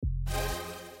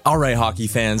All right, hockey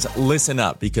fans, listen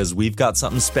up because we've got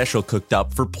something special cooked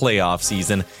up for playoff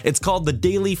season. It's called the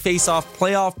Daily Face-Off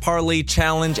Playoff Parlay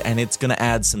Challenge, and it's going to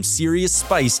add some serious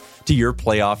spice to your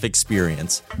playoff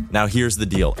experience. Now, here's the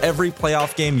deal. Every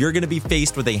playoff game, you're going to be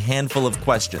faced with a handful of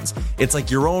questions. It's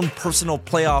like your own personal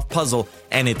playoff puzzle,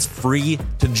 and it's free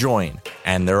to join.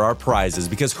 And there are prizes,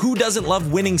 because who doesn't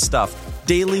love winning stuff?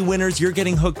 Daily winners, you're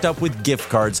getting hooked up with gift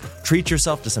cards. Treat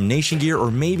yourself to some Nation gear or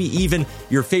maybe even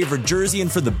your favorite jersey.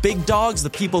 And for the big dogs, the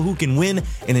people who can win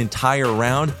an entire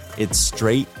round, it's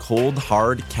straight, cold,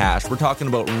 hard cash. We're talking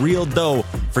about real dough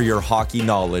for your hockey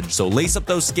knowledge. So lace up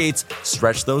those skates,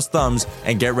 stretch those thumbs,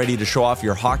 and get ready to show off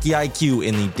your hockey IQ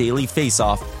in the Daily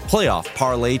Face-Off Playoff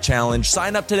Parlay Challenge.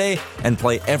 Sign up today and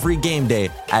play every game day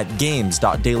at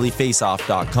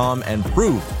games.dailyfaceoff.com and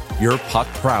prove your puck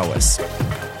prowess.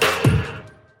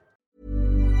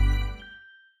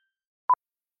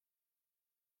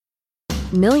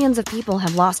 Millions of people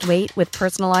have lost weight with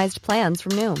personalized plans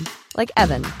from Noom. Like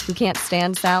Evan, who can't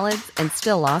stand salads and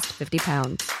still lost 50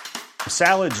 pounds.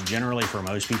 Salads generally for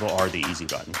most people are the easy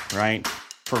button, right?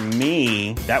 For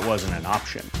me, that wasn't an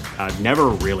option. I never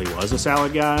really was a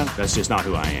salad guy. That's just not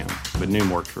who I am. But Noom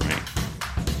worked for me.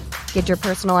 Get your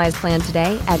personalized plan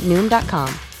today at Noom.com.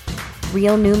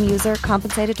 Real Noom user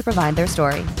compensated to provide their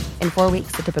story. In 4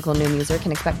 weeks, the typical Noom user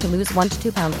can expect to lose 1 to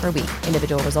 2 pounds per week.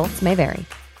 Individual results may vary.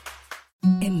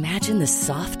 Imagine the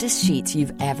softest sheets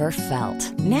you've ever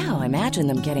felt. Now imagine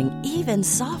them getting even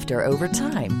softer over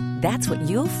time. That's what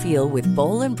you'll feel with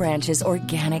Boll & Branch's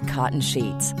organic cotton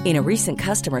sheets. In a recent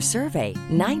customer survey,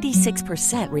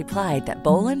 96% replied that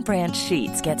Boll & Branch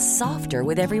sheets get softer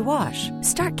with every wash.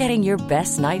 Start getting your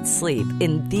best night's sleep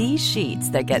in these sheets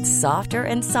that get softer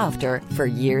and softer for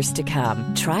years to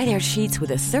come. Try their sheets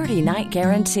with a 30-night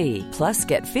guarantee. Plus,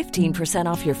 get 15%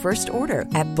 off your first order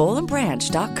at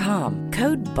bollandbranch.com.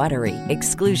 Code BUTTERY.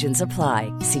 Exclusions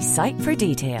apply. See site for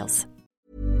details.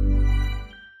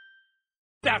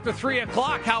 After 3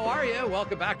 o'clock, how are you?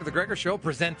 Welcome back to the Gregor Show,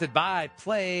 presented by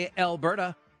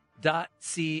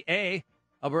PlayAlberta.ca.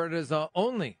 Alberta's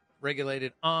only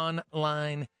regulated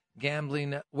online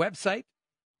gambling website.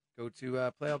 Go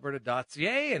to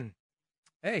PlayAlberta.ca and,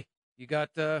 hey, you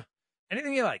got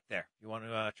anything you like there. You want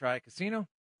to try a casino?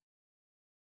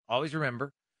 Always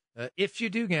remember, if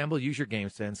you do gamble, use your game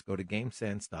sense. Go to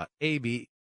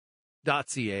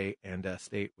gamesense.ab.ca and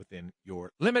stay within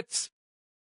your limits.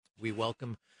 We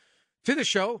welcome to the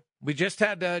show. We just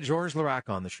had Georges Laraque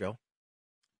on the show,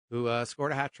 who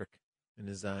scored a hat trick in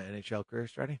his NHL career.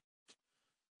 Ready?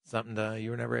 Something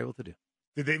you were never able to do.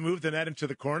 Did they move the net into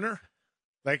the corner?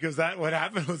 Like, is that what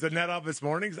happened? Was the net off his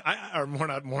mornings? Or more,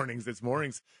 not mornings. It's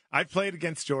mornings. I played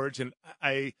against George, and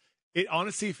it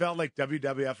honestly felt like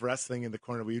WWF wrestling in the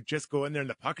corner. We would just go in there, and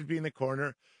the puck would be in the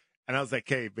corner. And I was like,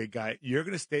 hey, big guy, you're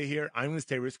going to stay here. I'm going to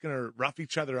stay. We're just going to rough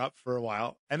each other up for a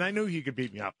while. And I knew he could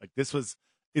beat me up. Like, this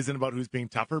isn't about who's being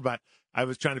tougher, but I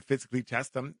was trying to physically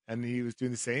test him, and he was doing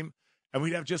the same. And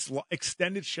we'd have just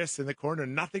extended shifts in the corner.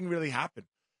 Nothing really happened.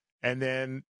 And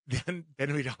then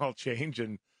we'd all change,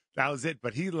 and that was it.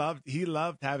 But he loved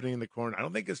having it in the corner. I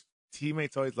don't think his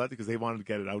teammates always loved it because they wanted to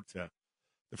get it out to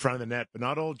the front of the net. But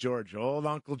not old George, old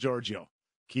Uncle Giorgio.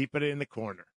 Keep it in the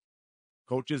corner.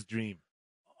 Coach's dream.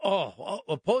 Oh,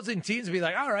 opposing teams would be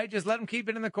like, all right, just let him keep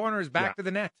it in the corner. His back to the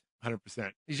net.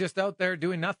 100%. He's just out there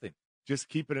doing nothing. Just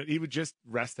keeping it. He would just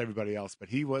rest everybody else. But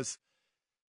he was,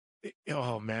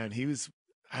 oh, man,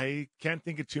 I can't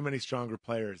think of too many stronger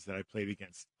players that I played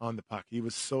against on the puck. He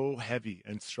was so heavy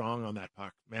and strong on that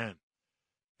puck, man.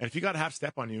 And if you got a half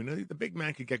step on you, the big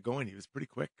man could get going. He was pretty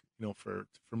quick, for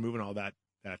moving all that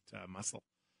muscle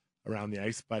around the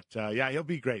ice. But, yeah, he'll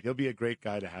be great. He'll be a great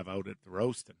guy to have out at the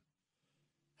roast and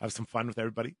have some fun with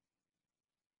everybody.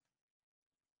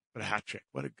 But a hat trick.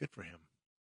 Good for him.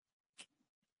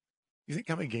 You think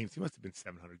how many games? He must have been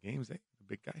 700 games, eh? The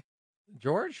big guy.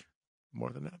 George?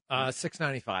 More than that?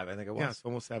 695, I think it was. Yeah, it's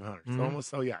almost 700. Mm-hmm. So almost,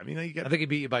 so yeah. I mean, you get. I think he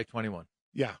beat you by 21.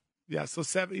 Yeah. Yeah. So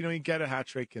you get a hat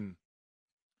trick and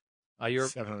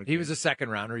 700 he was a second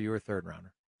rounder. You were a third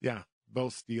rounder. Yeah.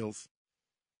 Both steals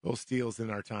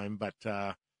in our time. But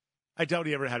I doubt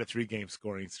he ever had a 3-game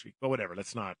scoring streak. But whatever.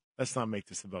 Let's not make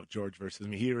this about George versus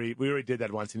me. We already did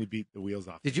that once, and he beat the wheels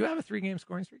off. Did you have a 3-game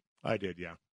scoring streak? I did,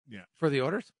 yeah. Yeah. For the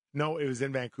Oilers? No, it was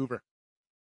in Vancouver.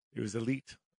 It was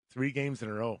elite. 3 games in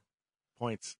a row.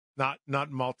 Points. Not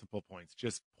multiple points,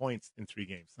 just points in 3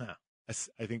 games. Yeah.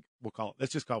 I think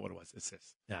let's just call it what it was.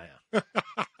 Assists. Yeah.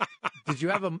 Did you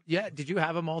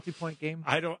have a multi-point game?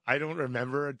 I don't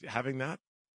remember having that.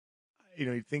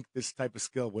 You'd think this type of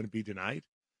skill wouldn't be denied,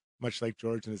 much like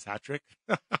George and his hat trick.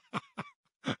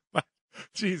 But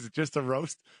Jeez, just a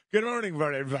roast. Good morning,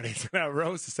 everybody. It's a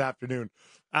roast this afternoon.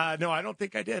 No, I don't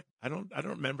think I did. I don't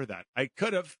remember that. I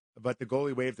could have, but the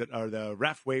goalie waved it, or the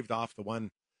ref waved off the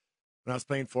one when I was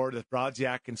playing forward with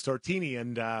Brodziak and Stortini,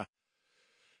 and I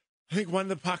think one of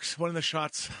the pucks, one of the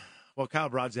shots. Well, Kyle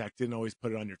Brodziak didn't always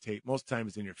put it on your tape. Most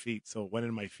times in your feet, so it went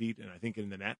in my feet, and I think in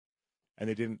the net, and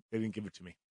they didn't give it to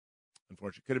me.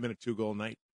 Unfortunately, could have been a 2-goal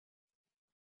night.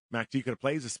 Mac G could have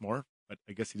played us more, but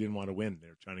I guess he didn't want to win. They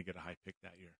were trying to get a high pick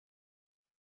that year.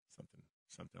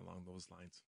 Something along those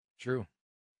lines. True.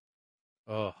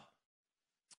 Oh,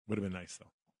 would have been nice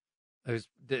though.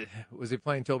 Was he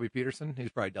playing Toby Peterson? He's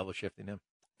probably double shifting him.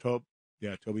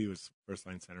 Toby was first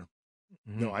line center.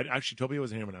 Mm-hmm. No, Toby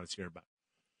wasn't here when I was here, but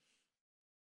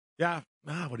yeah.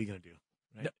 What are you gonna do?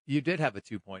 Right? No, you did have a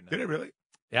 2-point night. Did I really?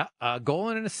 Yeah, a goal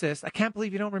and an assist. I can't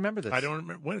believe you don't remember this. I don't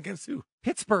remember. When against who?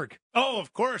 Pittsburgh. Oh,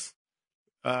 of course.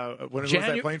 When was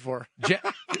I playing for?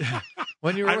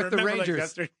 When you were with the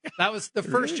Rangers. That was the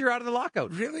first year out of the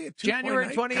lockout. Really? January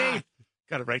 28th.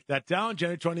 Got to write that down.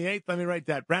 January 28th. Let me write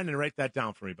that. Brandon, write that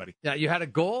down for me, buddy. Yeah, you had a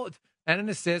goal and an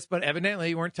assist, but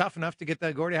evidently you weren't tough enough to get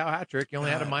the Gordie Howe hat trick. You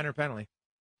only had a minor penalty.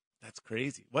 That's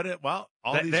crazy. These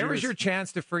years, was your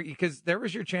chance to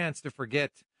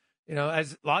forget. You know,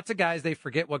 as lots of guys, they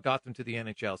forget what got them to the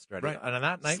NHL strategy. Right. And on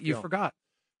that night, you forgot.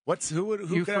 Who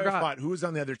could I have fought? Who was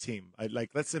on the other team?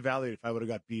 Let's evaluate if I would have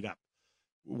got beat up.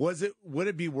 Would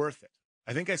it be worth it?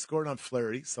 I think I scored on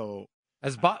Fleury. So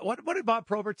what did Bob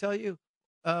Probert tell you?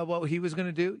 What he was going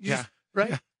to do?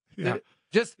 Right? Yeah.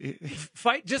 Just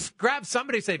fight. Just grab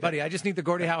somebody. Say, buddy, I just need the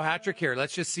Gordie Howe hat trick here.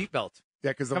 Let's just seatbelt.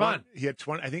 Yeah, because he had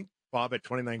 20. I think Bob had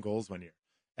 29 goals one year,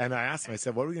 and I asked him. I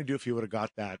said, "What are we going to do if he would have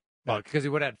got that?" Well, because he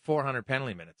would have had 400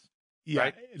 penalty minutes. Yeah,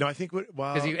 right? No, I think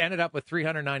because he ended up with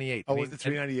 398. Oh, was it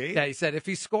 398? Yeah, he said if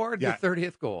he scored the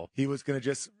 30th goal, he was going to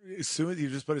as soon as he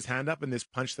just put his hand up and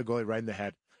just punch the goalie right in the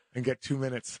head and get 2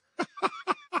 minutes.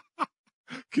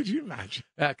 Could you imagine?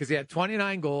 Yeah, because he had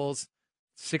 29 goals,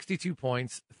 62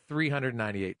 points,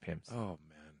 398 PIMs. Oh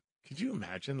man, could you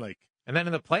imagine? And then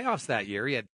in the playoffs that year,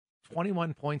 he had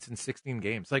 21 points in 16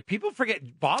 games. People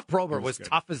forget Bob Probert was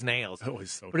tough as nails. That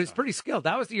was so. But he's pretty skilled.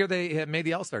 That was the year they had made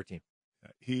the All-Star team.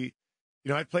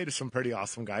 I played with some pretty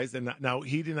awesome guys. And now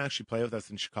he didn't actually play with us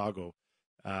in Chicago.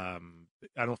 I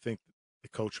don't think the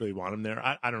coach really wanted him there.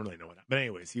 I don't really know what. But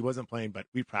anyways, he wasn't playing, but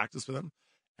we practiced with him.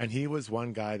 And he was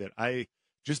one guy that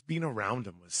just being around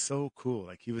him was so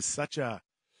cool. He was such and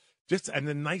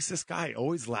the nicest guy,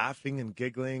 always laughing and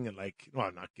giggling and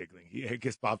not giggling. I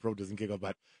guess Bob Pro doesn't giggle,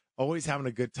 but always having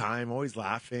a good time, always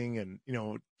laughing and,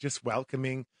 just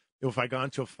welcoming. If I got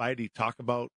into a fight, he'd talk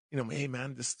about, hey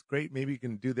man, this is great. Maybe you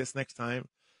can do this next time.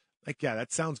 Yeah,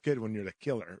 that sounds good when you're the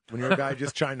killer. When you're a guy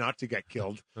just trying not to get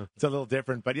killed, it's a little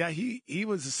different. But yeah, he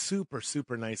was a super,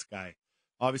 super nice guy.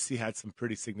 Obviously had some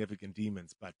pretty significant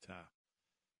demons, but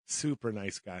super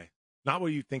nice guy. Not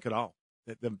what you think at all.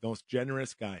 The most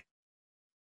generous guy.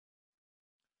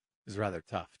 Is rather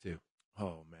tough too.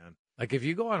 Oh man. If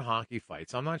you go on hockey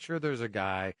fights, I'm not sure there's a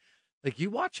guy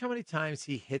you watch how many times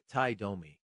he hit Ty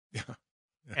Domi. Yeah.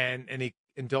 And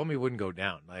Domi wouldn't go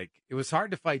down. It was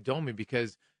hard to fight Domi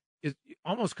because it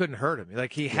almost couldn't hurt him.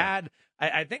 He had,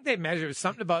 I think they measured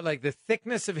something about the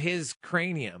thickness of his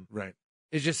cranium. Right.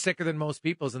 Is just thicker than most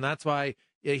people's. And that's why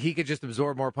he could just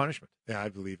absorb more punishment. Yeah, I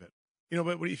believe it.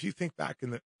 But if you think back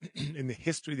in the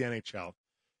history of the NHL,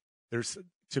 there's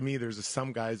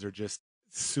some guys are just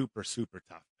super, super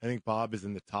tough. I think Bob is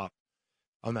in the top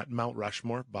on that Mount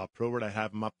Rushmore. Bob Probert, I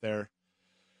have him up there.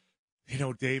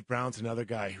 Dave Brown's another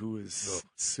guy who is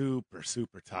super,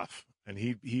 super tough, and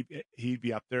he'd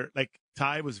be up there.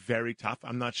 Ty was very tough.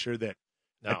 I'm not sure that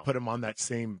I'd put him on that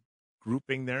same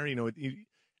grouping there.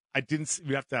 I didn't.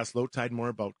 We have to ask Low Tide more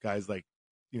about guys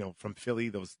from Philly,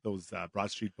 those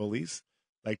Broad Street bullies,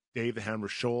 like Dave the Hammer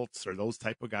Schultz or those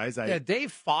type of guys.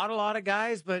 Dave fought a lot of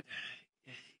guys, but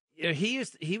he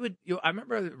would. I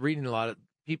remember reading a lot of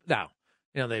people now.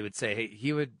 They would say,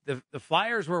 hey, the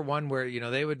Flyers were one where,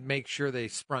 they would make sure they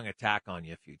sprung attack on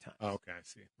you a few times. Oh, okay, I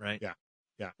see. Right? Yeah.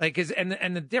 Yeah.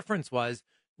 And the difference was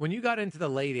when you got into the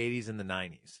late 80s and the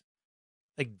 90s,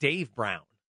 Dave Brown.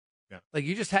 Yeah.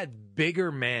 You just had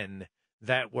bigger men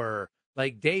that were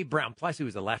Dave Brown, plus he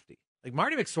was a lefty.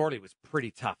 Marty McSorley was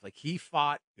pretty tough. He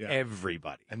fought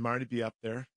everybody. And Marty be up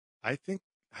there. I think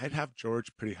I'd have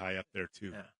George pretty high up there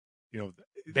too. Yeah.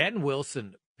 Ben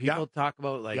Wilson. People talk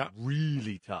about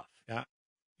really tough. Yeah.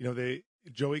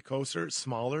 Joey Koser,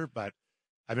 smaller, but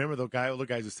I remember the other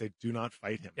guys would say, do not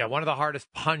fight him. Yeah, one of the hardest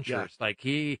punchers.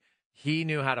 Yeah. He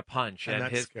knew how to punch, and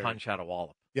his punch had a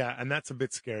wallop. Yeah, and that's a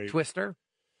bit scary. Twister,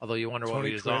 although you wonder what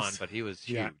he was on, but he was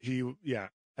huge. Yeah,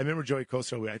 remember Joey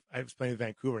Costa. I was playing in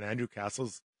Vancouver, and Andrew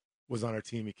Castles was on our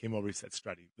team. He came over. He said,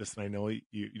 "Strutty, listen, I know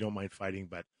you don't mind fighting,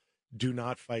 but do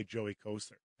not fight Joey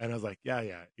Costa." And I was like, "Yeah,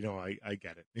 I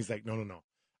get it." He's like, "No.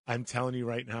 I'm telling you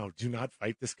right now, do not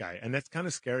fight this guy." And that's kind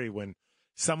of scary when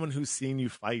someone who's seen you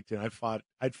fight, and I'd fought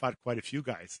quite a few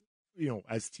guys,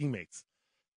 as teammates,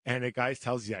 and a guy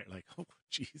tells you that, like, "Oh,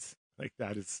 geez, like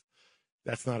that's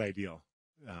not ideal."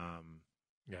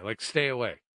 Yeah, like stay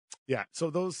away. Yeah. So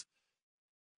those,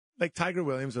 like Tiger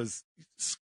Williams was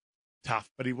tough,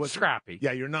 but he was scrappy.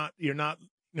 Yeah, you're not. He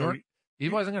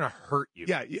wasn't going to hurt you.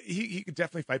 Yeah, he could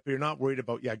definitely fight, but you're not worried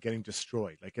about getting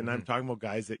destroyed. Like, and I'm talking about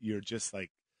guys that you're just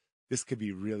like, this could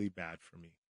be really bad for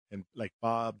me. And like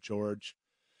Bob, George,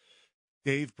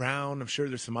 Dave Brown, I'm sure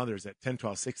there's some others at 10,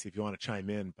 12, 60 if you want to chime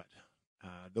in, but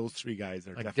those three guys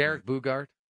are like definitely. Derek Bugard.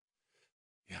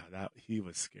 Yeah, he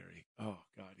was scary. Oh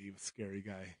God, he was a scary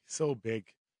guy. So big.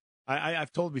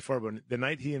 I've told before, but the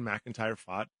night he and McIntyre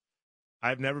fought,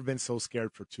 I've never been so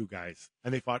scared for two guys,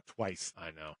 and they fought twice.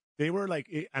 I know. They were like,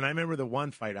 and I remember the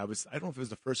one fight. I don't know if it was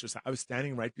the first or second. I was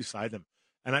standing right beside them,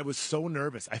 and I was so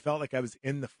nervous. I felt like I was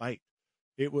in the fight.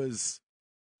 It was,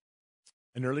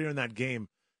 and earlier in that game,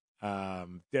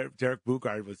 Derek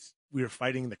Bugard we were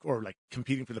fighting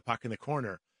competing for the puck in the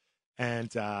corner,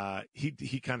 and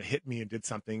he kind of hit me and did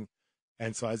something,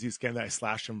 and so as he was getting that, I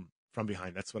slashed him from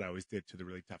behind. That's what I always did to the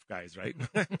really tough guys, right?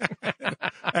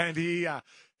 And he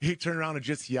turned around and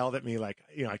just yelled at me like,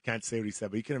 I can't say what he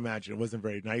said, but you can imagine it wasn't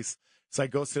very nice. So I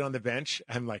go sit on the bench.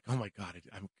 I'm like, oh my God,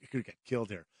 I'm going to get killed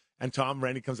here. And Tom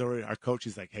Randy comes over, our coach.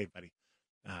 He's like, hey, buddy,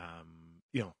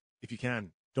 if you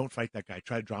can, don't fight that guy.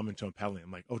 Try to draw him into a penalty.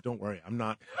 I'm like, oh, don't worry. I'm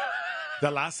not.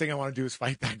 The last thing I want to do is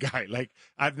fight that guy. Like,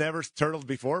 I've never turtled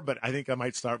before, but I think I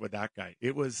might start with that guy.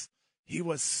 He was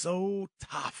so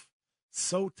tough.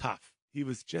 So tough. He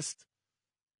was just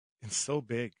and so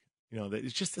big.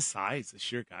 It's just the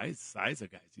sheer size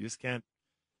of guys. You just can't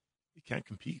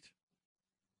compete.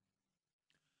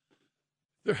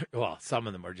 Well, some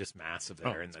of them are just massive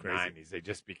there in the crazy. 90s. They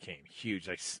just became huge.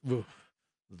 Like,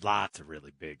 lots of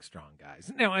really big, strong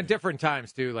guys. At different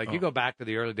times, too. Like, you go back to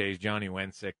the early days, Johnny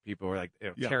Wensick, people were like,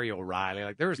 Terry O'Reilly.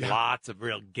 Like, there was lots of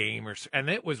real gamers. And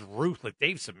it was ruthless.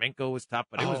 Dave Semenko was tough,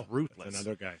 but it was ruthless.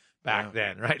 Another guy. Back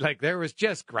then, right? Like, there was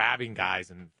just grabbing guys,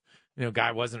 and,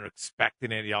 guy wasn't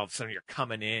expecting it. All of a sudden, you're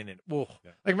coming in, and, like,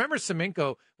 remember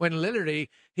Semenko, when literally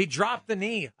he dropped the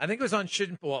knee. I think it was on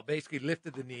Shinpo, basically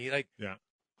lifted the knee. Like,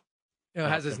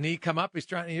 has his knee come up. He's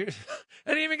trying to, and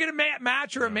he didn't even get a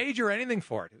match or a major or anything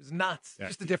for it. It was nuts.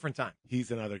 Just a different time.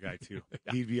 He's another guy, too.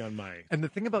 He'd be on my. And the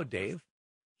thing about Dave,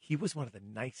 he was one of the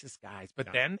nicest guys,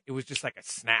 but then it was just like a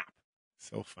snap.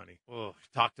 So funny. Oh,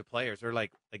 talk to players, or like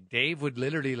Dave would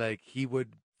literally he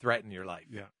would threaten your life.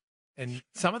 Yeah. And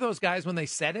some of those guys, when they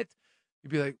said it, you'd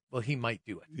be like, well, he might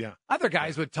do it. Yeah. Other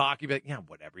guys would talk. You'd be like, yeah,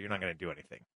 whatever. You're not going to do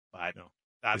anything. But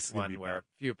that's one where a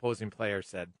few opposing players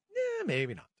said,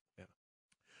 maybe not.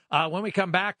 Yeah. When we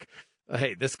come back,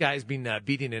 hey, this guy's been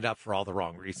beating it up for all the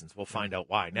wrong reasons. We'll find out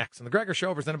why next. On the Gregor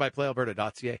Show, presented by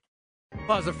PlayAlberta.ca.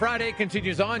 Positive Friday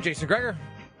continues on. Jason Gregor,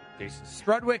 Jason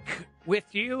Strudwick with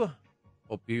you.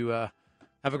 Hope you have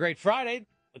a great Friday.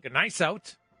 Looking nice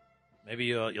out. Maybe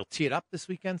you'll tee it up this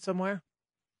weekend somewhere.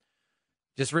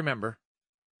 Just remember,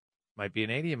 might be an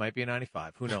 80, it might be a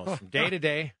 95. Who knows? From day to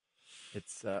day,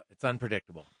 it's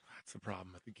unpredictable. That's the problem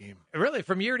with the game. Really,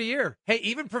 from year to year. Hey,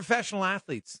 even professional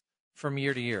athletes from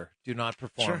year to year do not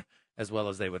perform as well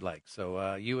as they would like.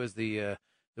 So you as the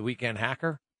weekend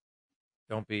hacker,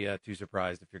 don't be too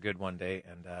surprised if you're good one day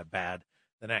and bad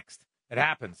the next. It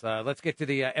happens. Let's get to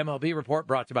the MLB report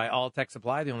brought to you by All Tech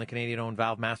Supply, the only Canadian-owned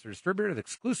Valve Master distributor that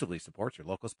exclusively supports your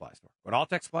local supply store. Go to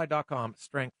alltechsupply.com,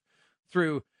 strength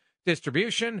through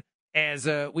distribution, as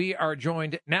we are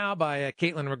joined now by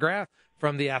Kaitlyn McGrath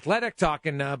from The Athletic,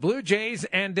 talking Blue Jays.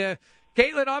 And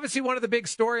Kaitlyn, obviously one of the big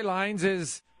storylines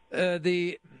is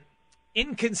the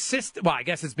inconsistent, well, I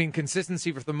guess it's been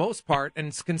consistency for the most part, and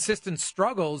it's consistent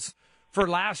struggles for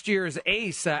last year's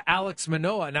ace, Alex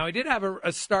Manoah. Now, he did have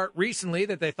a start recently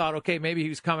that they thought, okay, maybe he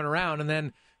was coming around, and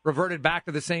then reverted back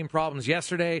to the same problems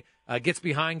yesterday. Gets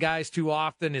behind guys too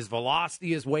often. His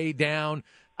velocity is way down.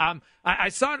 I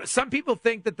saw some people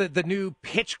think that the new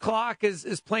pitch clock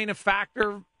is playing a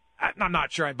factor. I'm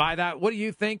not sure I buy that. What do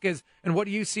you think and what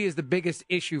do you see as the biggest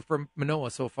issue for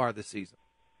Manoah so far this season?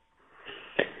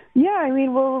 Yeah,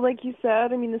 like you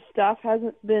said, the stuff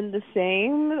hasn't been the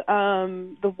same.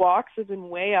 The walks have been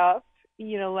way up.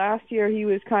 Last year he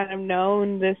was kind of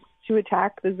known to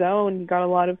attack the zone. He got a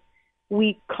lot of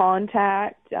weak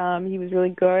contact. He was really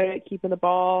good at keeping the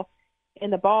ball in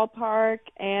the ballpark,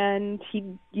 and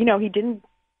he didn't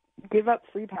give up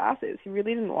free passes. He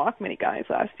really didn't walk many guys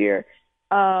last year.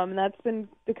 And that's been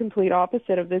the complete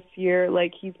opposite of this year.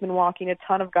 Like, he's been walking a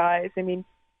ton of guys. I mean,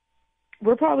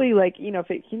 we're probably, like, you know, if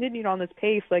it continued on this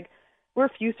pace, like, we're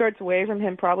a few starts away from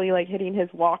him probably, like, hitting his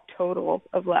walk total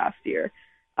of last year,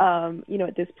 you know,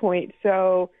 at this point.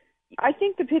 So I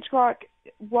think the pitch clock,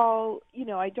 while, you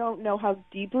know, I don't know how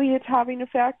deeply it's having a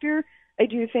factor, I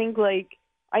do think, like,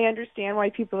 I understand why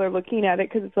people are looking at it,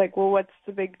 because it's like, well, what's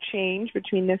the big change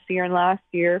between this year and last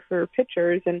year for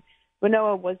pitchers? And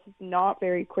Manoah was not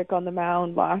very quick on the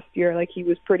mound last year. Like, he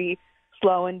was pretty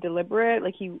slow and deliberate.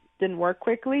 Like, he didn't work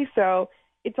quickly. So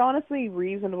it's honestly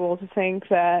reasonable to think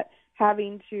that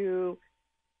having to,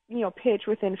 you know, pitch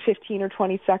within 15 or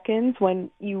 20 seconds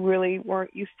when you really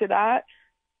weren't used to that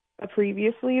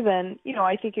previously, then, you know,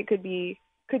 I think it could be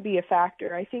a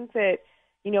factor. I think that,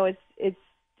 you know, it's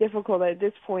difficult at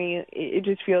this point. It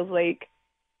just feels like,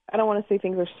 I don't want to say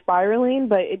things are spiraling,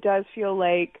 but it does feel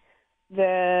like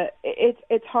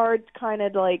it's hard kind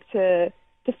of like to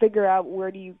figure out where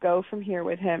do you go from here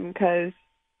with him, because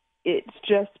it's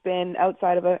just been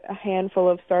outside of a handful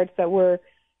of starts that were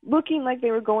looking like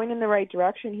they were going in the right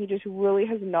direction. He just really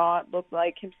has not looked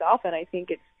like himself, and I think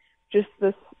it's just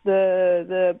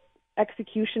the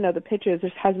execution of the pitches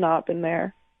just has not been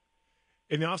there.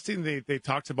 In the offseason, they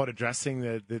talked about addressing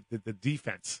the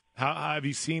defense. How have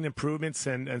you seen improvements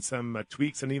and some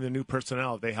tweaks and even new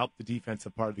personnel? They helped the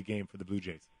defensive part of the game for the Blue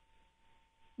Jays.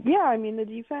 Yeah, I mean, the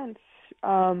defense,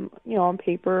 you know, on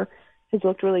paper has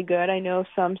looked really good. I know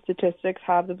some statistics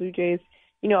have the Blue Jays,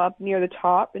 you know, up near the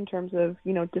top in terms of,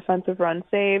 you know, defensive runs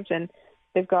saved, and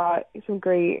they've got some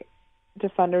great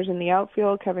defenders in the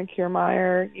outfield. Kevin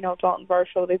Kiermaier, you know, Dalton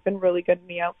Varsho, they've been really good in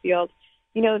the outfield.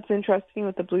 You know, it's interesting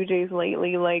with the Blue Jays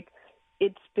lately, like,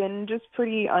 it's been just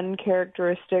pretty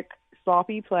uncharacteristic,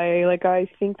 sloppy play. Like, I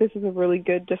think this is a really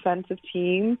good defensive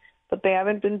team, but they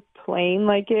haven't been playing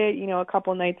like it. You know, a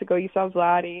couple nights ago, you saw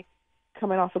Vladdy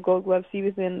coming off a Gold Glove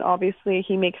season. Obviously,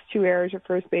 he makes 2 errors at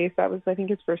first base. That was, I think,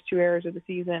 his first 2 errors of the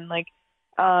season. Like,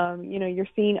 you know, you're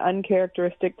seeing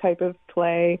uncharacteristic type of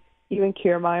play. Even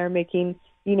Kiermaier making,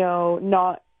 you know,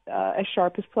 not as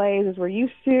sharp as plays as we're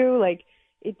used to. Like,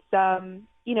 it's,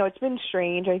 you know, it's been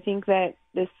strange. I think that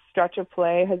this stretch of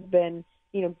play has been,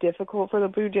 you know, difficult for the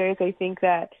Blue Jays. I think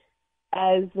that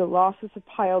as the losses have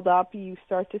piled up, you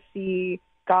start to see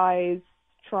guys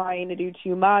trying to do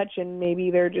too much, and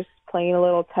maybe they're just playing a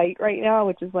little tight right now,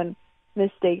 which is when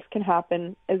mistakes can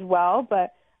happen as well.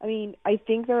 But, I mean, I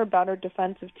think they're a better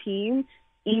defensive team,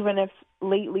 even if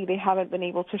lately they haven't been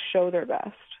able to show their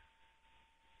best.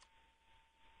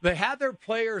 They had their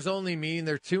players only meeting.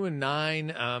 They're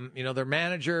 2-9. You know, their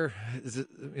manager,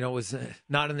 was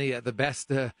not in the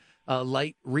best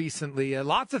light recently.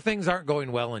 Lots of things aren't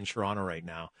going well in Toronto right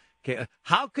now. Okay,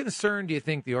 how concerned do you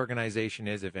think the organization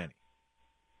is, if any?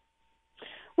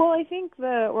 Well, I think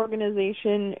the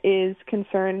organization is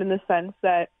concerned in the sense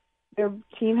that their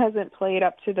team hasn't played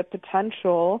up to the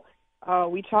potential.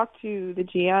 We talked to the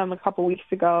GM a couple weeks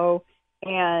ago,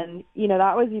 and, you know,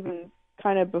 that was even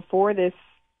kind of before this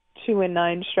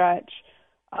 2-9 stretch.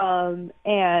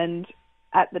 And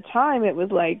at the time, it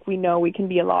was like, we know we can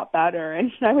be a lot better.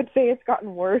 And I would say it's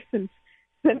gotten worse since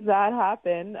that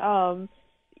happened.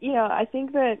 You know, I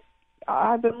think that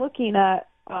I've been looking at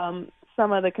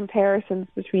some of the comparisons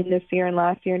between this year and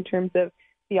last year in terms of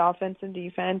the offense and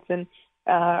defense, and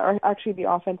or actually the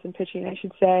offense and pitching, I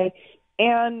should say.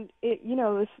 And you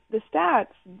know, the stats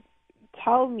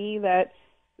tell me that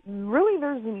really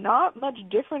there's not much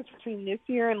difference between this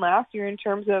year and last year in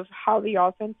terms of how the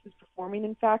offense is performing.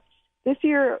 In fact, this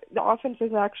year the offense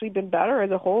has actually been better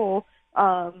as a whole,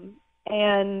 and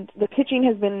the pitching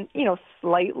has been, you know,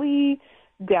 slightly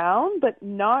down, but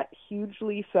not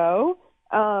hugely so.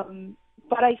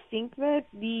 But I think that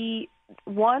the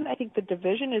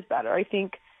division is better. I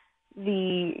think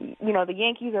the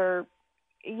Yankees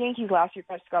last year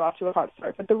just got off to a hot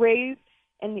start, but the Rays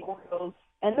and the Orioles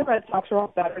and the Red Sox are all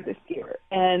better this year.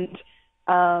 And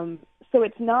so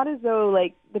it's not as though,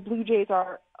 like, the Blue Jays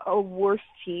are a worse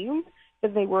team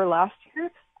than they were last year.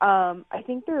 I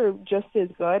think they're just as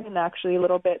good and actually a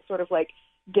little bit sort of, like,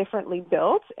 differently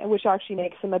built, which actually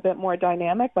makes them a bit more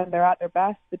dynamic when they're at their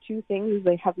best. The two things is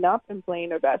they have not been playing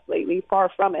their best lately, far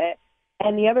from it.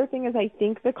 And the other thing is I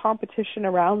think the competition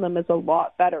around them is a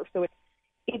lot better. So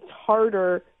it's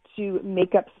harder to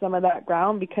make up some of that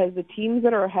ground because the teams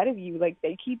that are ahead of you, like,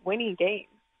 they keep winning games.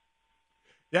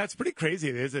 Yeah, it's pretty crazy.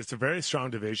 It is. It's a very strong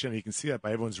division. You can see that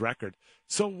by everyone's record.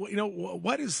 So, you know,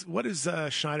 what does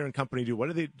Schneider and company do?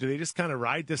 Do they just kind of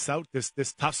ride this out, this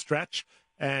tough stretch,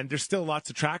 and there's still lots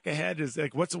of track ahead. Is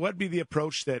like, what'd be the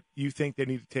approach that you think they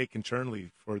need to take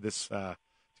internally for this to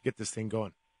get this thing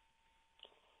going?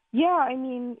 Yeah, I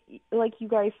mean, like you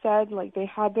guys said, like they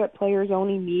had that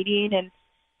players-only meeting, and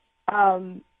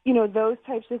those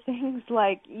types of things.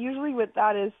 Like usually, with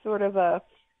that is sort of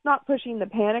not pushing the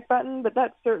panic button, but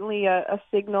that's certainly a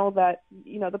signal that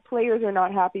the players are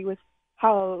not happy with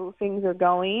how things are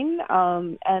going,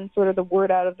 and sort of the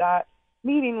word out of that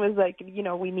meeting was like,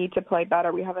 we need to play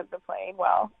better. We haven't been playing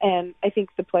well. And I think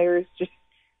the players just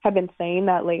have been saying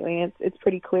that lately. And it's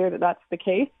pretty clear that that's the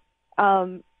case.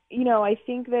 I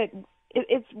think that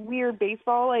it's weird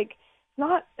baseball. Like,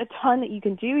 not a ton that you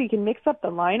can do. You can mix up the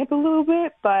lineup a little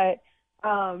bit, but,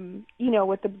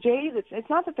 with the Jays, it's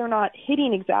not that they're not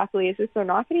hitting exactly. It's just they're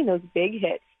not getting those big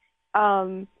hits.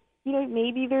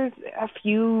 Maybe there's a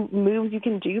few moves you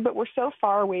can do, but we're so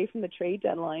far away from the trade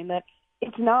deadline that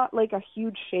it's not like a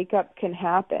huge shakeup can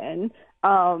happen.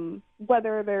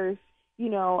 Whether there's,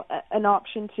 an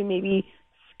option to maybe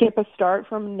skip a start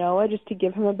from Noah just to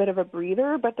give him a bit of a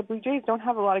breather, but the Blue Jays don't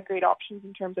have a lot of great options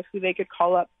in terms of who they could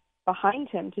call up behind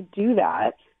him to do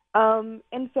that.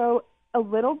 And so a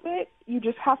little bit, you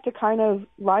just have to kind of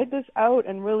ride this out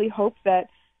and really hope that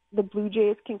the Blue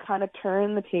Jays can kind of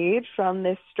turn the page from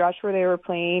this stretch where they were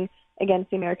playing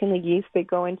against the American League East. They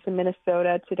go into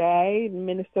Minnesota today.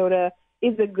 Minnesota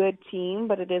is a good team,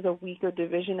 but it is a weaker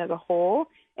division as a whole.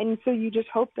 And so you just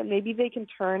hope that maybe they can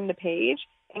turn the page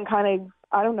and kind of,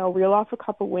 reel off a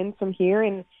couple wins from here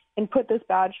and put this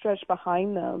bad stretch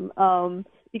behind them.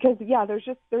 Because,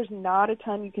 there's not a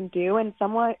ton you can do. And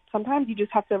sometimes you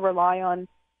just have to rely on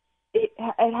it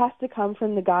has to come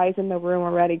from the guys in the room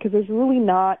already, because there's really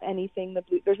not anything.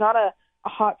 There's not a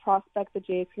hot prospect the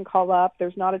Jays can call up.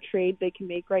 There's not a trade they can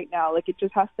make right now. Like, it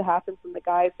just has to happen from the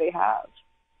guys they have.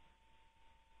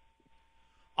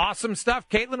 Awesome stuff,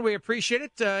 Kaitlyn. We appreciate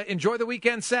it. Enjoy the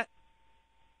weekend set.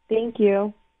 Thank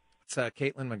you. It's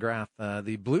Kaitlyn McGrath.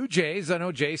 The Blue Jays, I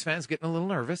know Jays fans getting a little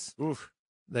nervous. Oof.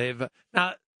 They've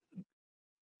now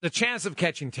the chance of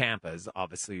catching Tampa is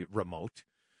obviously remote,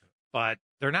 but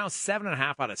they're now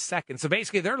 7.5 out of second. So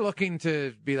basically they're looking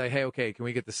to be like, hey, okay, can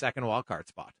we get the second wild card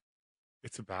spot?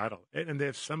 It's a battle. And they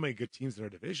have so many good teams in their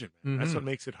division, man. Mm-hmm. That's what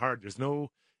makes it hard. There's no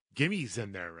gimmies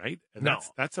in there, right? And no.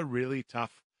 That's a really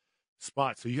tough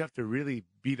spot. So you have to really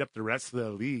beat up the rest of the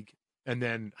league and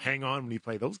then hang on when you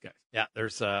play those guys. Yeah,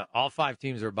 there's all 5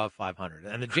 teams are above 500.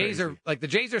 And the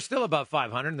Jays are still above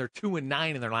 500, and they're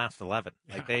 2-9 in their last 11.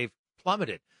 Yeah. Like, they've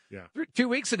plummeted. Yeah. 2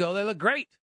 weeks ago, they looked great.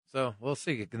 So we'll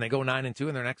see. Can they go 9-2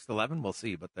 in their next 11? We'll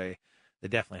see, but they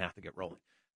definitely have to get rolling.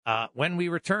 When we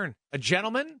return, a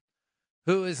gentleman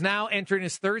who is now entering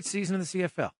his 3rd season in the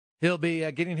CFL. He'll be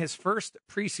getting his first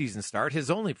preseason start,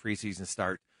 his only preseason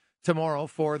start, tomorrow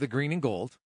for the Green and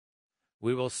Gold.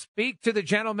 We will speak to the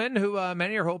gentleman who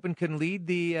many are hoping can lead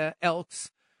the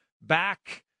Elks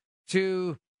back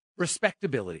to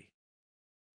respectability.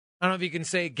 I don't know if you can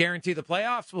say guarantee the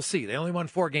playoffs. We'll see. They only won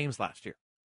 4 games last year.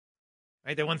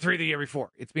 Right? They won 3 the year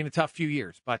before. It's been a tough few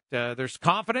years, but there's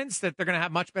confidence that they're going to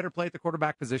have much better play at the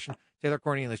quarterback position. Taylor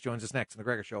Cornelius joins us next on The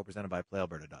Gregor Show, presented by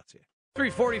PlayAlberta.ca.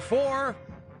 3:44.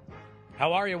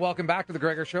 How are you? Welcome back to The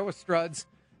Gregor Show with Struds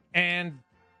and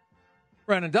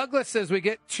Brennan Douglas as we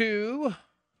get to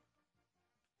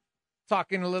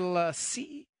talking a little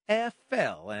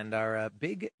CFL and our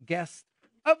big guest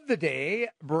of the day,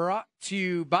 brought to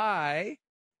you by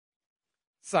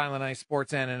Silent Ice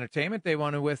Sports and Entertainment. They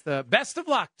want to with best of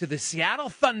luck to the Seattle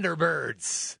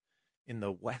Thunderbirds in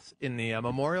the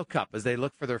Memorial Cup as they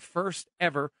look for their first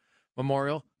ever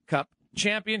Memorial Cup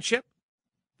championship.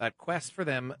 That quest for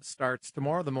them starts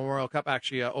tomorrow. The Memorial Cup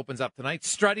actually opens up tonight.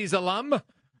 Struddy's alum,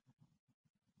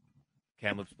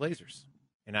 Kamloops Blazers,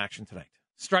 in action tonight.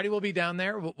 Struddy will be down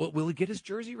there. Will he get his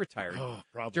jersey retired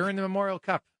during the Memorial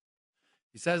Cup?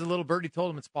 He says a little birdie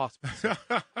told him it's possible. So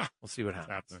we'll see what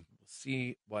happens. We'll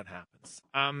see what happens.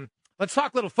 Let's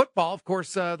talk a little football. Of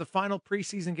course, the final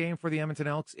preseason game for the Edmonton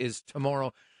Elks is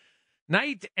tomorrow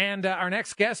night, and our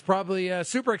next guest probably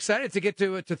super excited to get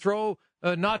to throw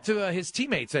not to his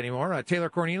teammates anymore. Taylor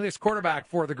Cornelius, quarterback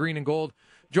for the Green and Gold,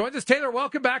 joins us. Taylor,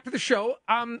 welcome back to the show.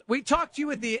 We talked to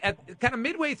you at kind of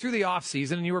midway through the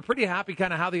offseason, and you were pretty happy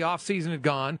kind of how the offseason had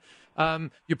gone.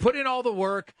 You put in all the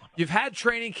work. You've had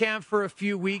training camp for a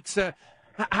few weeks.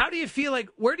 How do you feel like,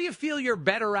 where do you feel you're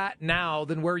better at now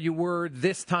than where you were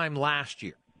this time last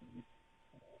year?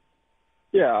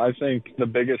 Yeah, I think the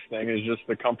biggest thing is just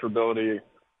the comfortability,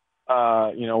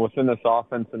 within this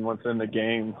offense and within the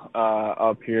game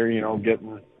up here,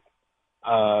 getting,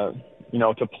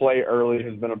 to play early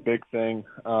has been a big thing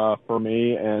for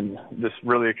me, and just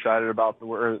really excited about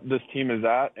where this team is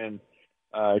at. And,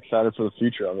 excited for the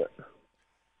future of it.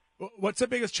 What's the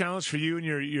biggest challenge for you and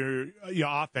your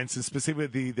offense, and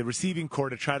specifically the receiving core,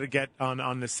 to try to get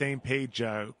on the same page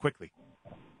quickly?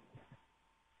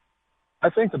 I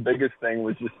think the biggest thing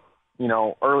was just,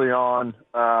 early on,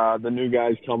 the new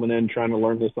guys coming in trying to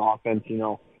learn this offense,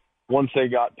 once they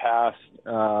got past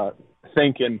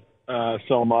thinking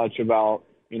so much about,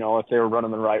 if they were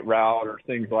running the right route or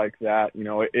things like that,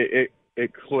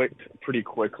 it clicked pretty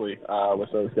quickly with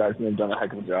those guys, and they've done a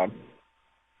heck of a job.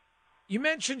 You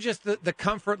mentioned just the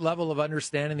comfort level of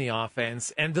understanding the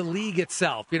offense and the league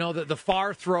itself, the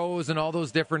far throws and all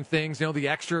those different things, the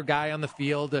extra guy on the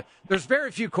field. There's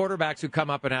very few quarterbacks who come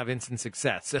up and have instant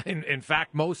success. In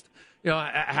fact, most,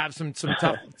 have some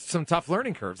tough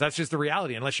learning curves. That's just the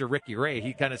reality, unless you're Ricky Ray.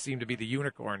 He kind of seemed to be the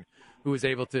unicorn who was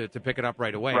able to pick it up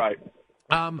right away. Right.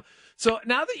 So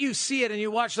now that you see it and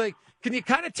you watch, can you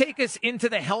kind of take us into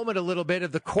the helmet a little bit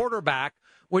of the quarterback?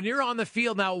 When you're on the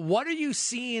field now, what are you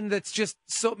seeing that's just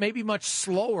so maybe much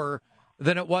slower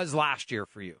than it was last year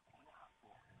for you?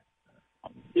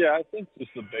 Yeah, I think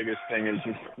just the biggest thing is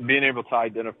just being able to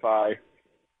identify,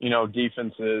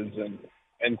 defenses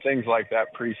and things like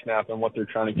that pre-snap and what they're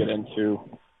trying to get into.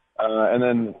 And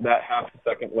then that half a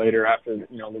second later after,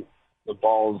 the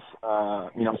ball's,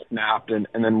 snapped and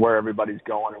then where everybody's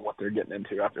going and what they're getting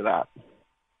into after that.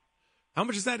 How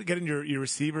much is that getting your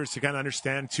receivers to kind of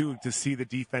understand, too, to see the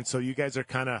defense, so you guys are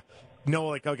kind of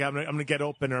okay, I'm going to get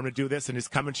open, or I'm going to do this, and it's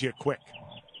coming to you quick?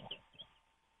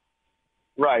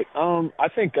 Right. I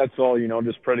think that's all,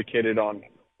 just predicated on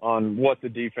what the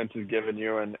defense is giving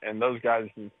you, and those guys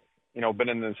have, been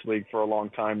in this league for a long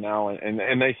time now,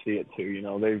 and they see it,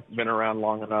 too. They've been around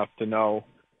long enough to know,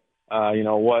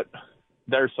 what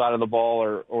their side of the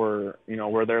ball or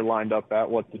where they're lined up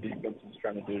at, what the defense is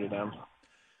trying to do to them.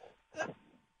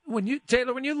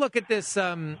 Taylor, when you look at this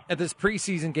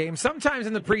preseason game, sometimes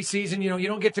in the preseason, you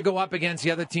don't get to go up against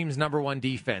the other team's number one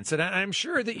defense. And I'm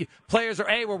sure that players are,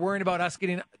 we're worrying about us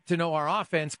getting to know our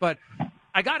offense, but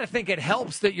I got to think it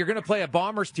helps that you're going to play a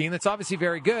Bombers team that's obviously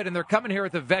very good, and they're coming here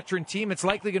with a veteran team. It's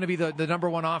likely going to be the number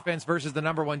one offense versus the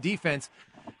number one defense,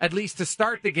 at least to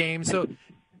start the game. So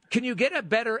can you get a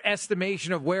better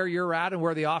estimation of where you're at and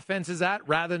where the offense is at,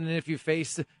 rather than if you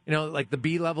face, like the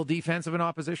B-level defense of an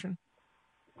opposition?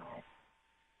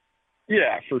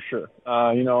 Yeah, for sure.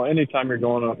 Anytime you're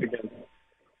going up against,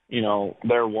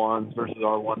 their ones versus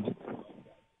our ones,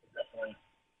 definitely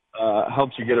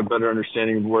helps you get a better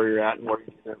understanding of where you're at and where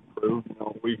you can improve.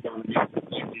 We've done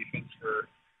defense for,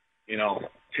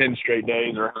 10 straight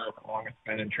days or however long it's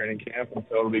been in training camp, and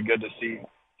so it'll be good to see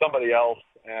somebody else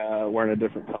wearing a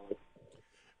different color.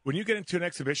 When you get into an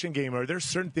exhibition game, are there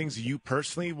certain things you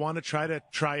personally want to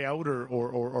try out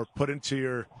or put into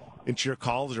your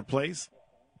calls or plays?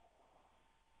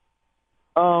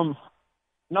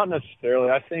 Not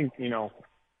necessarily. I think,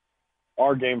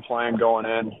 our game plan going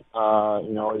in,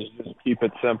 is just keep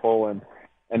it simple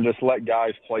and just let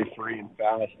guys play free and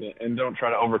fast and don't try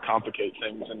to overcomplicate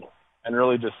things and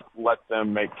really just let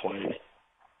them make plays.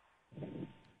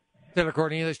 Taylor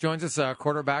Cornelius joins us,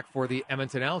 quarterback for the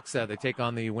Edmonton Elks. They take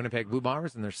on the Winnipeg Blue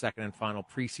Bombers in their second and final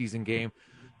preseason game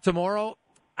tomorrow.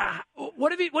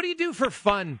 What do you do for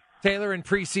fun, Taylor, in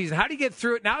preseason? How do you get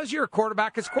through it? Now as you're a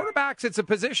quarterback, because quarterbacks, it's a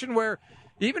position where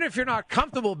even if you're not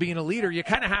comfortable being a leader, you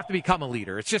kind of have to become a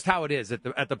leader. It's just how it is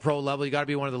at the pro level. You got to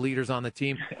be one of the leaders on the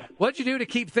team. What'd you do to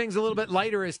keep things a little bit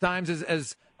lighter as times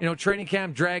as training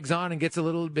camp drags on and gets a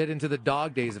little bit into the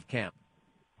dog days of camp?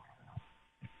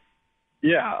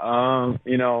 Yeah,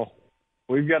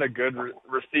 we've got a good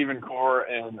receiving core,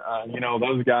 and,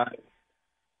 those guys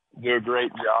do a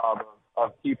great job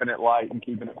of keeping it light and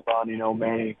keeping it fun.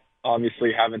 Manny,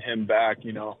 obviously having him back,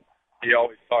 he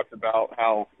always talks about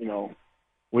how,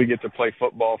 we get to play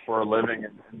football for a living,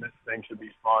 and this thing should be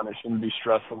fun. It shouldn't be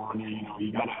stressful on you.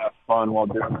 You got to have fun while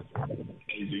doing it. It's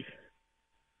easy.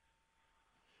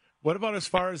 What about as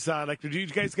far as, do you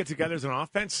guys get together as an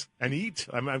offense and eat?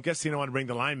 I'm guessing you don't want to bring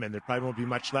the linemen. There probably won't be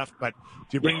much left, but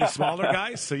do you bring the smaller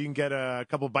guys so you can get a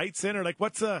couple bites in? Or,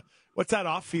 what's that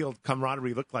off-field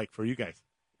camaraderie look like for you guys?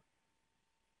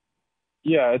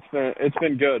 Yeah, it's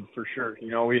been good for sure.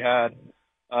 We had,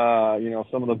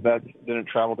 some of the vets didn't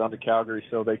travel down to Calgary,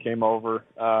 so they came over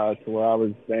to where I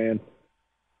was staying.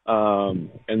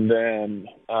 And then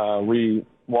we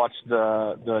watched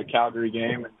the Calgary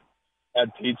game and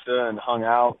had pizza and hung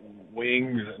out and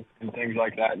wings and things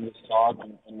like that and just talked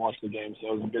and watched the game. So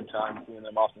it was a good time seeing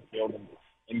them off the field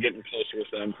and getting closer with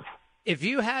them. If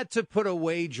you had to put a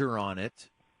wager on it,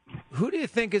 who do you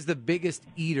think is the biggest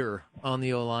eater on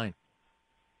the O-line?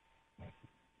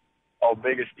 Oh,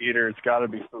 biggest eater, it's got to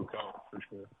be Foucault for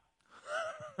sure.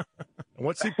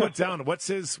 What's he put down? What's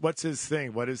his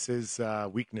thing? What is his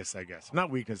weakness, I guess? Not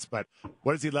weakness, but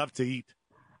what does he love to eat?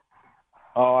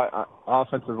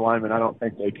 Offensive linemen, I don't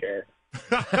think they care.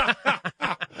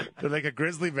 They're like a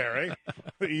grizzly bear, eh?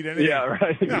 Eat anything. Yeah,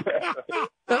 right.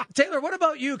 Taylor, what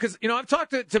about you? Because, I've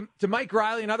talked to Mike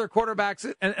Riley and other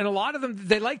quarterbacks, and a lot of them,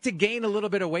 they like to gain a little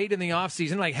bit of weight in the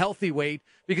offseason, like healthy weight,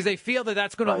 because they feel that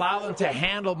that's going to allow them to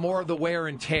handle more of the wear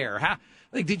and tear.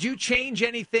 Did you change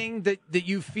anything that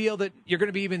you feel that you're going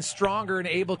to be even stronger and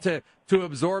able to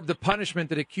absorb the punishment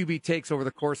that a QB takes over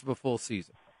the course of a full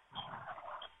season?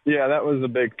 Yeah, that was a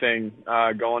big thing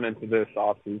going into this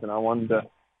offseason. I wanted to,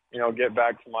 get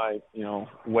back to my,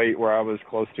 weight where I was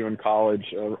close to in college,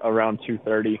 around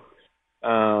 230.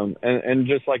 And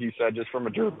just like you said, just from a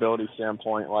durability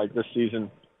standpoint, like this season,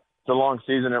 it's a long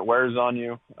season. It wears on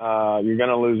you. You're going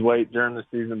to lose weight during the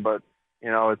season, but,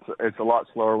 it's a lot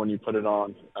slower when you put it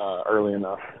on early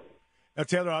enough. Now,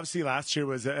 Taylor, obviously last year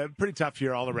was a pretty tough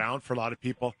year all around for a lot of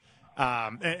people.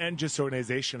 And just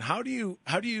organization. How do you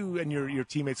and your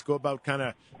teammates go about kind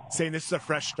of saying this is a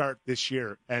fresh start this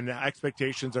year and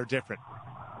expectations are different?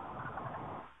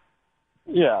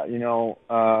 Yeah,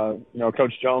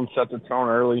 Coach Jones set the tone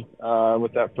early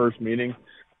with that first meeting.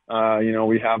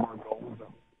 We have our goals.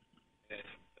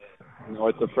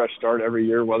 It's a fresh start every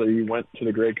year, whether you went to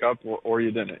the Grey Cup or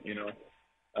you didn't.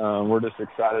 We're just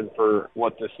excited for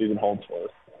what this season holds for us.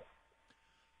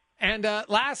 And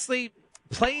lastly,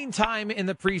 playing time in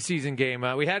the preseason game.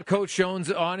 We had Coach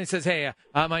Jones on. He says, hey,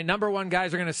 my number one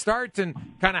guys are going to start, and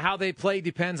kind of how they play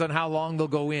depends on how long they'll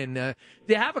go in. Do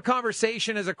you have a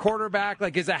conversation as a quarterback?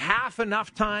 Like, is a half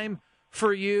enough time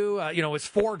for you? Is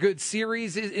 4 good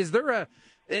series? Is there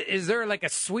like a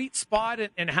sweet spot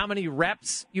in how many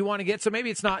reps you want to get? So maybe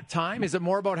it's not time. Is it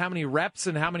more about how many reps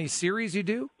and how many series you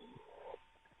do?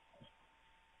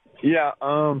 Yeah,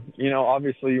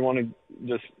 obviously you want to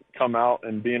just come out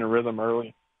and be in a rhythm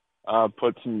early,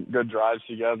 put some good drives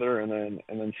together, and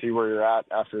then see where you're at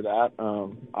after that.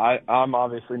 I'm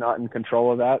obviously not in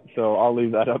control of that, so I'll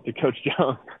leave that up to Coach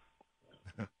Jones.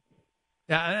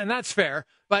 Yeah, and that's fair.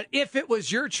 But if it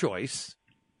was your choice,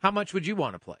 how much would you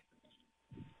want to play?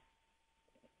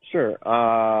 Sure.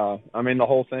 The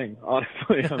whole thing,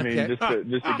 honestly. Okay. just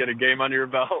to get a game under your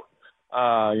belt.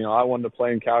 I wanted to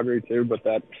play in Calgary too, but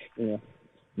that's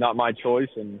not my choice,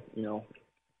 and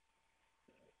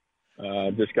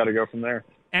just got to go from there.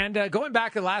 And going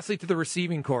back lastly to the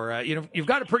receiving core, you've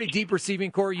got a pretty deep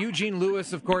receiving core. Eugene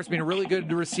Lewis, of course, being a really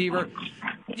good receiver.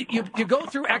 You go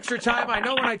through extra time. I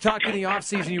know when I talked in the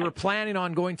offseason, you were planning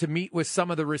on going to meet with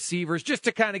some of the receivers just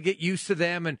to kind of get used to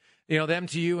them and, them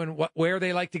to you and where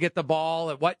they like to get the ball,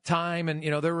 at what time, and,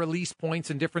 their release points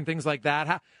and different things like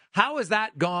that. How has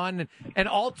that gone? And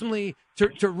ultimately,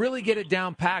 to really get it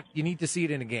down packed, you need to see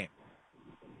it in a game.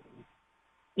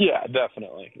 Yeah,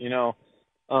 definitely.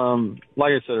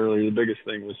 Like I said earlier, the biggest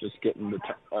thing was just getting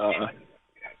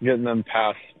them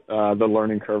past the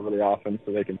learning curve of the offense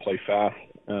so they can play fast,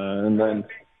 and then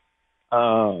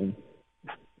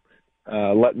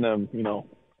letting them,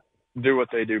 do what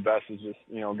they do best is just,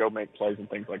 go make plays and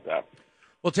things like that.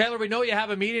 Well, Taylor, we know you have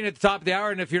a meeting at the top of the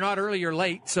hour, and if you're not early, you're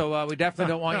late. So we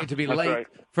definitely don't want you to be late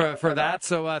right. for that.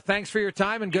 So thanks for your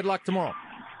time, and good luck tomorrow.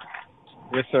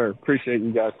 Yes, sir. Appreciate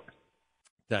you guys.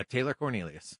 Taylor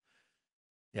Cornelius.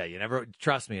 Yeah, you never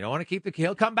trust me. You don't want to keep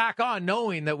he'll come back on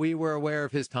knowing that we were aware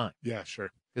of his time. Yeah,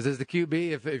 sure. Because as the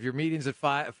QB, if your meeting's at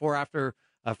 5 after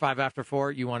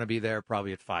 4, you want to be there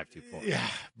probably at 5:24. Yeah,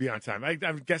 be on time.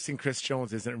 I'm guessing Chris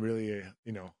Jones isn't really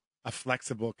a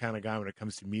flexible kind of guy when it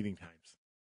comes to meeting times.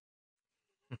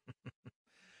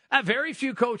 Very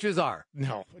few coaches are.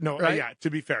 No. Right? Yeah, to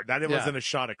be fair, that wasn't a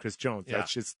shot at Chris Jones. Yeah.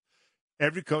 That's just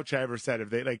every coach I ever said, if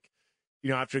they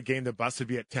after a game, the bus would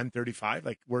be at 10:35.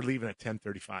 Like, we're leaving at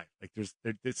 10:35. Like,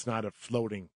 it's not a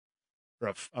floating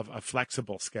or a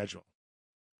flexible schedule.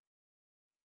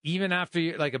 Even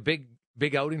after like a big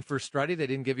outing for Struddy, they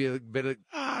didn't give you a bit of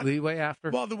leeway after.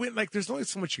 Well, the win, there's only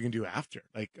so much you can do after.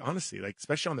 Like, honestly,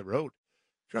 especially on the road.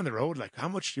 If you're on the road, how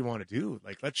much do you want to do?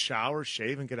 Let's shower,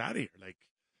 shave, and get out of here.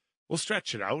 We'll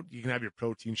stretch it out. You can have your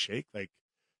protein shake,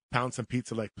 pound some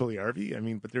pizza like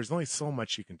Pugliarvi. But there's only so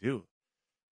much you can do.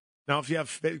 Now, if you have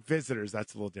visitors,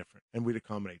 that's a little different, and we'd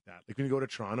accommodate that. When you go to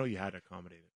Toronto, you had to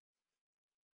accommodate it.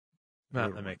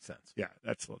 No, that makes sense. Yeah,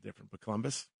 that's a little different. But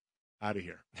Columbus, out of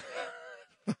here.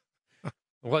 It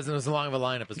wasn't as long of a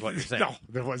lineup as what you're saying. No,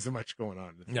 there wasn't much going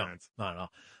on. No, not at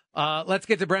all. Let's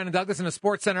get to Brandon Douglas in a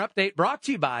Sports Center update brought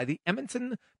to you by the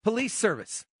Edmonton Police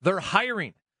Service. They're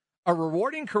hiring a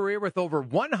rewarding career with over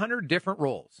 100 different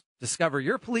roles. Discover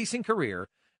your policing career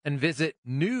and visit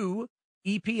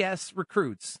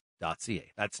newePSrecruits.com.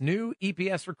 That's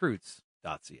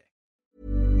newepsrecruits.ca.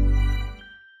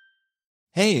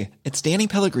 Hey, it's Danny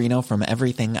Pellegrino from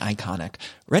Everything Iconic.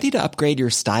 Ready to upgrade your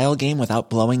style game without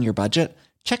blowing your budget?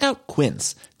 Check out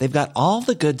Quince. They've got all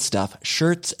the good stuff,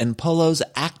 shirts and polos,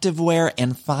 activewear,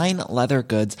 and fine leather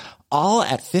goods, all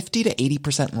at 50 to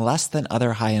 80% less than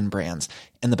other high-end brands.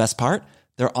 And the best part?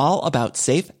 They're all about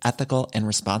safe, ethical, and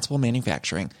responsible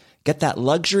manufacturing. Get that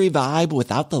luxury vibe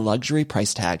without the luxury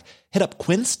price tag. Hit up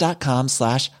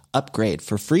quince.com/upgrade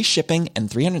for free shipping and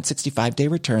 365-day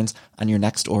returns on your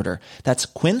next order. That's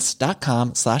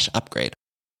quince.com/upgrade.